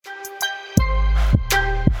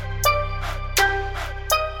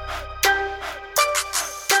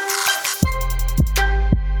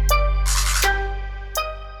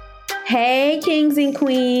Hey, kings and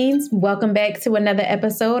queens. Welcome back to another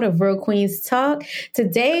episode of Real Queens Talk.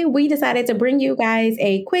 Today, we decided to bring you guys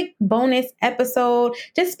a quick bonus episode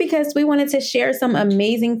just because we wanted to share some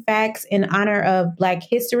amazing facts in honor of Black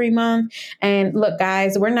History Month. And look,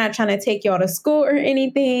 guys, we're not trying to take y'all to school or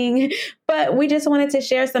anything, but we just wanted to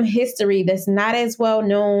share some history that's not as well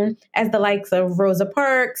known as the likes of Rosa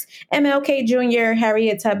Parks, MLK Jr.,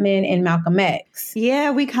 Harriet Tubman, and Malcolm X.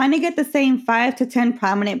 Yeah, we kind of get the same 5 to 10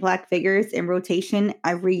 prominent Black figures in rotation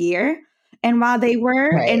every year. And while they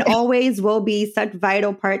were and always will be such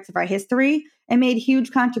vital parts of our history and made huge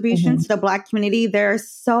contributions to the Black community, there are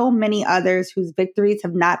so many others whose victories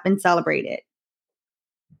have not been celebrated.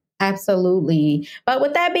 Absolutely. But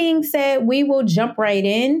with that being said, we will jump right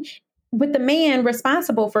in with the man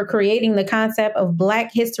responsible for creating the concept of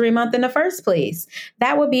Black History Month in the first place.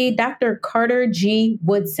 That would be Dr. Carter G.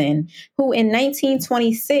 Woodson, who in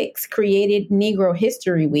 1926 created Negro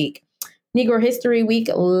History Week. Negro History Week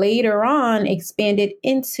later on expanded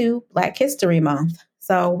into Black History Month.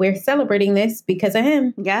 So we're celebrating this because of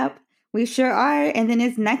him. Yep, we sure are. And then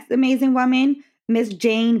his next amazing woman, Miss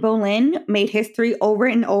Jane Boleyn, made history over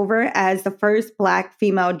and over as the first Black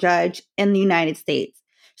female judge in the United States.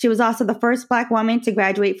 She was also the first Black woman to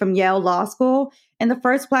graduate from Yale Law School and the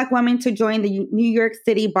first Black woman to join the New York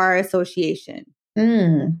City Bar Association.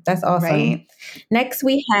 That's awesome. Right? Next,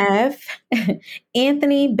 we have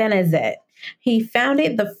Anthony Benezet. He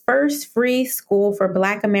founded the first free school for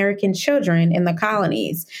Black American children in the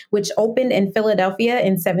colonies, which opened in Philadelphia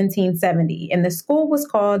in 1770. And the school was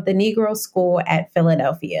called the Negro School at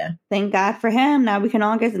Philadelphia. Thank God for him. Now we can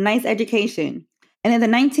all get a nice education. And in the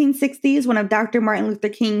 1960s, one of Dr. Martin Luther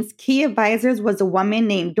King's key advisors was a woman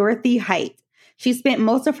named Dorothy Height. She spent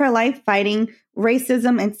most of her life fighting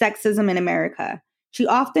racism and sexism in America. She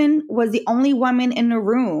often was the only woman in the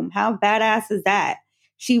room. How badass is that?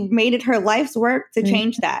 She made it her life's work to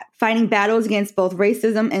change that, fighting battles against both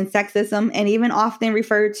racism and sexism, and even often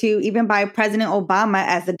referred to, even by President Obama,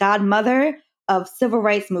 as the godmother of civil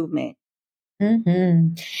rights movement.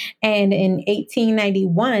 And in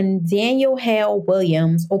 1891, Daniel Hale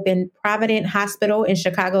Williams opened Provident Hospital in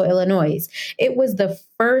Chicago, Illinois. It was the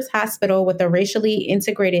first hospital with a racially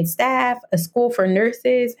integrated staff, a school for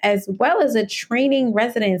nurses, as well as a training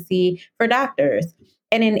residency for doctors.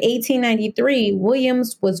 And in 1893,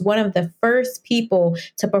 Williams was one of the first people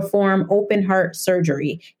to perform open heart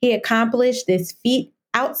surgery. He accomplished this feat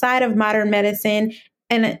outside of modern medicine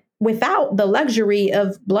and without the luxury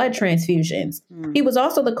of blood transfusions. He was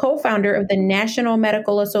also the co-founder of the National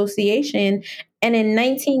Medical Association. And in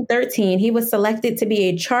 1913, he was selected to be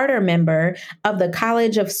a charter member of the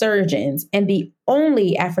College of Surgeons and the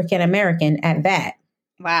only African-American at that.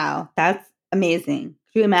 Wow, that's amazing.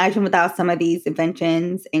 Can you imagine without some of these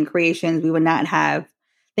inventions and creations, we would not have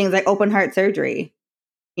things like open heart surgery,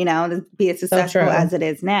 to be as successful as it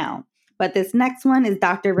is now. But this next one is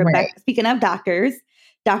Dr. Rebecca. Speaking of doctors,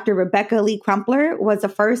 Dr. Rebecca Lee Crumpler was the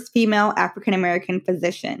first female African-American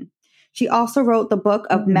physician. She also wrote the book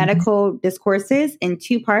of Medical Discourses in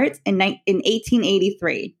 2 parts in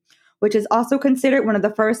 1883, which is also considered one of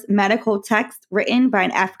the first medical texts written by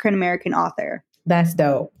an African-American author. That's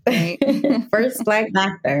dope. Right? First Black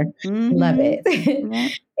doctor. Love it.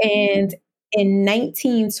 And in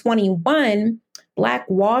 1921, Black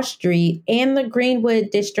Wall Street and the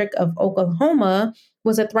Greenwood District of Oklahoma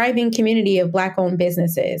was a thriving community of Black-owned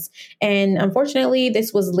businesses. And unfortunately,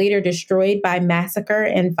 this was later destroyed by massacre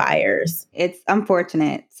and fires. It's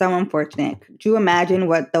unfortunate. So unfortunate. Could you imagine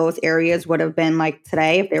what those areas would have been like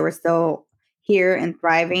today if they were still here and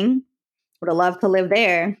thriving? Would have loved to live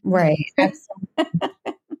there. Right.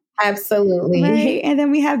 Absolutely. Right. And then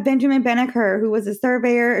we have Benjamin Banneker, who was a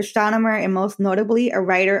surveyor, astronomer, and most notably a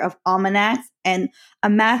writer of almanacs and a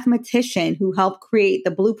mathematician who helped create the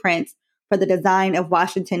blueprints for the design of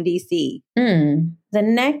Washington, D.C. The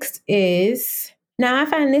next is, now I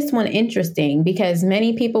find this one interesting because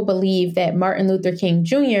many people believe that Martin Luther King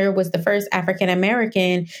Jr. was the first African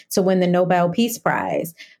American to win the Nobel Peace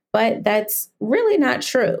Prize. But that's really not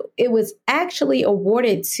true. It was actually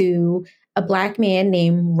awarded to a Black man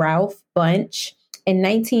named Ralph Bunche in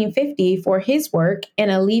 1950 for his work in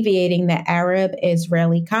alleviating the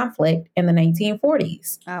Arab-Israeli conflict in the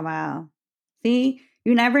 1940s. Oh, wow. See,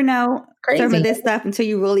 you never know some of this stuff until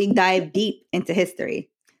you really dive deep into history.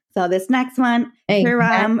 So this next one,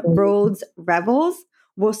 Hiram Rhodes Revels,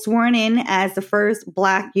 was sworn in as the first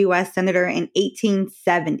Black U.S. Senator in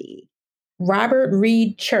 1870. Robert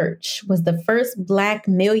Reed Church was the first Black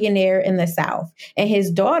millionaire in the South, and his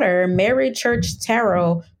daughter, Mary Church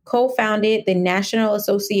Terrell, co-founded the National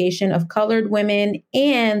Association of Colored Women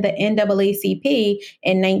and the NAACP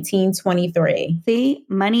in 1923. See,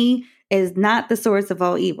 money is not the source of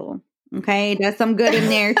all evil. Okay, there's some good in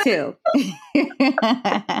there too.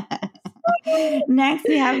 Next,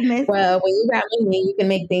 we have Miss. Well, when you got money, you can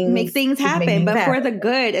make things happen, but happen. for the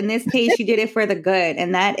good. In this case, she did it for the good,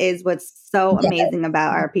 and that is what's so amazing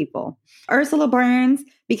about our people. Ursula Burns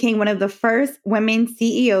became one of the first women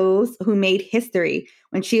CEOs who made history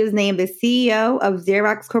when she was named the CEO of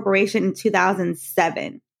Xerox Corporation in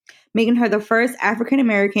 2007, making her the first African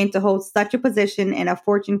American to hold such a position in a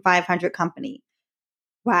Fortune 500 company.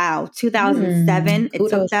 Wow, 2007. It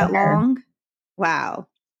took that long. Wow.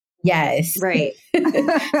 Yes. Right.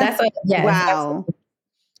 Wow.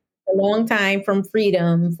 A long time from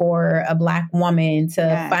freedom for a Black woman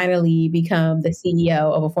to finally become the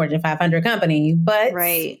CEO of a Fortune 500 company. But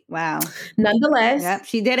wow. Nonetheless,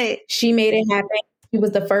 she did it. She made it happen. She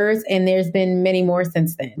was the first, and there's been many more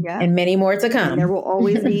since then, and many more to come. And there will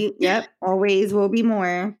always be, always will be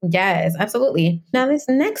more. Yes, absolutely. Now, this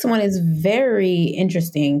next one is very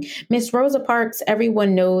interesting. Miss Rosa Parks,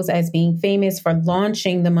 everyone knows as being famous for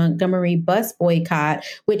launching the Montgomery bus boycott,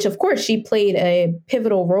 which, of course, she played a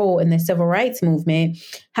pivotal role in the civil rights movement.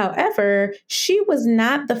 However, she was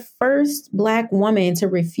not the first Black woman to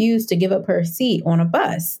refuse to give up her seat on a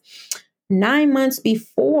bus. 9 months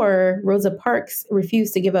before Rosa Parks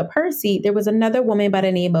refused to give up her seat, there was another woman by the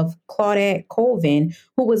name of Claudette Colvin,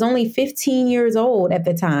 who was only 15 years old at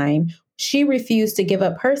the time. She refused to give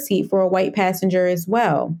up her seat for a white passenger as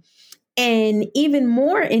well. And even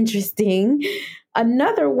more interesting,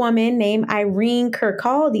 another woman named Irene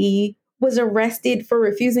Kirkcaldy was arrested for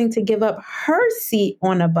refusing to give up her seat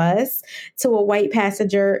on a bus to a white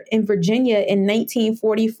passenger in Virginia in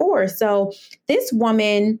 1944. So this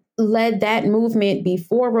woman led that movement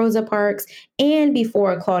before Rosa Parks and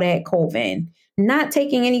before Claudette Colvin. Not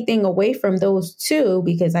taking anything away from those two,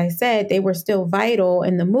 because I said they were still vital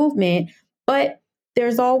in the movement, but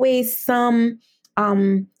there's always some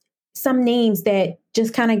names that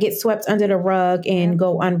just kind of get swept under the rug and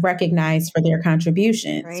go unrecognized for their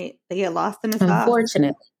contributions. Right. They get lost in the sauce.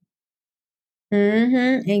 Unfortunately.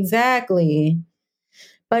 Exactly.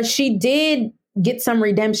 But she did get some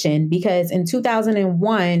redemption because in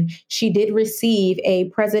 2001, she did receive a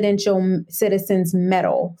Presidential Citizens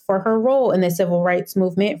Medal for her role in the civil rights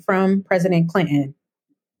movement from President Clinton.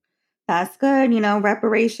 That's good.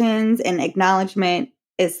 Reparations and acknowledgement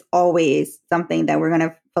is always something that we're going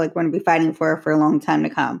to feel like we're going to be fighting for a long time to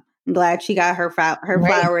come. I'm glad she got her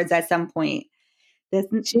flowers at some point.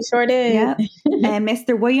 She sure did. Yep. And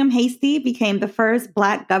Mr. William Hastie became the first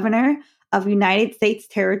Black governor of United States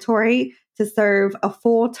territory to serve a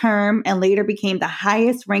full term and later became the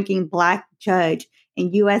highest ranking Black judge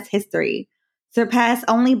in U.S. history, surpassed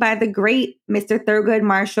only by the great Mr. Thurgood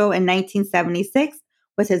Marshall in 1976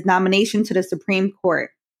 with his nomination to the Supreme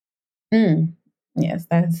Court. Yes,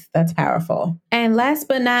 that's powerful. And last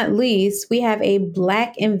but not least, we have a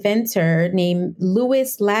Black inventor named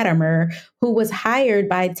Lewis Latimer, who was hired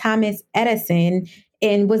by Thomas Edison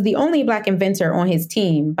and was the only Black inventor on his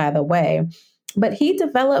team, by the way. But he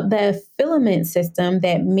developed the filament system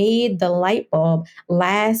that made the light bulb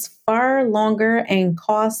last far longer and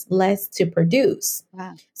cost less to produce.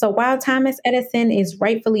 Wow. So while Thomas Edison is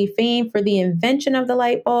rightfully famed for the invention of the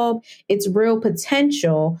light bulb, its real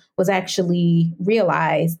potential was actually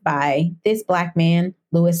realized by this Black man,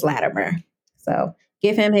 Lewis Latimer. So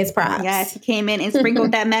give him his props. Yes, he came in and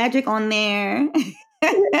sprinkled that magic on there.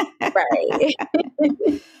 Right.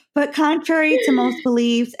 But contrary to most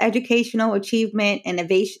beliefs, educational achievement,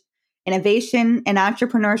 innovation, and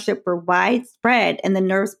entrepreneurship were widespread in the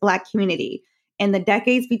North's Black community in the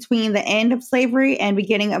decades between the end of slavery and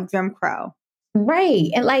beginning of Jim Crow. Right.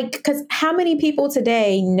 And because how many people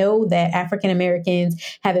today know that African Americans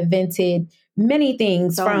have invented many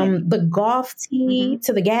things from the golf tee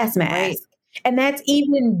to the gas mask? Right. And that's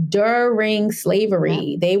even during slavery.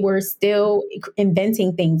 Yeah. They were still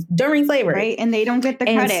inventing things during slavery. Right. And they don't get the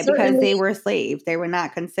credit because they were slaves. They were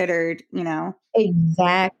not considered,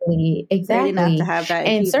 Exactly. Enough to have that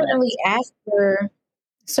and achievement.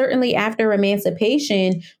 certainly after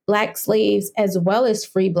emancipation, Black slaves as well as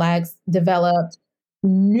free Blacks developed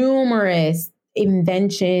numerous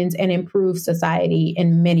inventions and improved society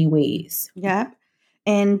in many ways. Yeah.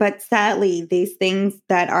 But sadly, these are things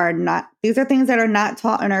that are not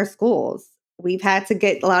taught in our schools. We've had to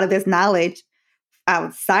get a lot of this knowledge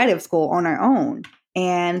outside of school on our own.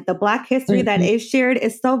 And the Black history that is shared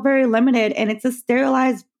is so very limited, and it's a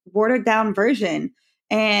sterilized watered down version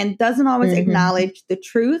and doesn't always acknowledge the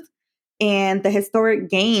truth and the historic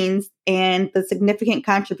gains and the significant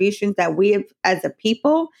contributions that we have, as a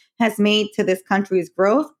people, has made to this country's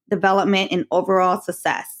growth, development, and overall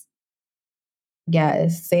success.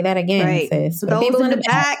 Yes, say that again, right. sis. So those in the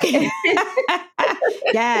back.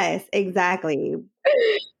 Yes, exactly.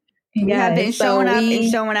 We have been showing up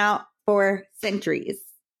and showing out for centuries.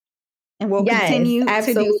 And we'll continue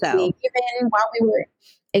to do so. Even while we were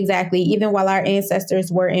even while our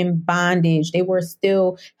ancestors were in bondage, they were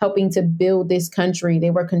still helping to build this country.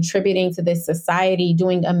 They were contributing to this society,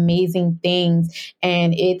 doing amazing things.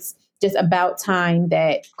 And it's just about time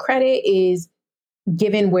that credit is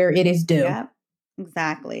given where it is due. Yep,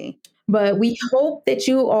 exactly. But we hope that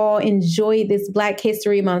you all enjoyed this Black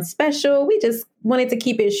History Month special. We just wanted to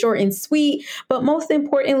keep it short and sweet. But most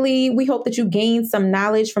importantly, we hope that you gained some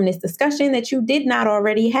knowledge from this discussion that you did not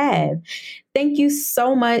already have. Thank you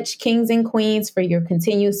so much, Kings and Queens, for your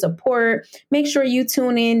continued support. Make sure you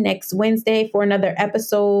tune in next Wednesday for another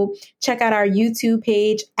episode. Check out our YouTube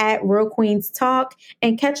page at Real Queens Talk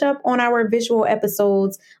and catch up on our visual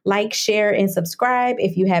episodes. Like, share, and subscribe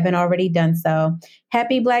if you haven't already done so.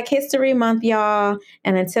 Happy Black History Month, y'all.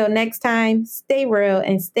 And until next time, stay real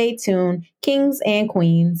and stay tuned, Kings and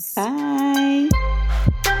Queens. Bye.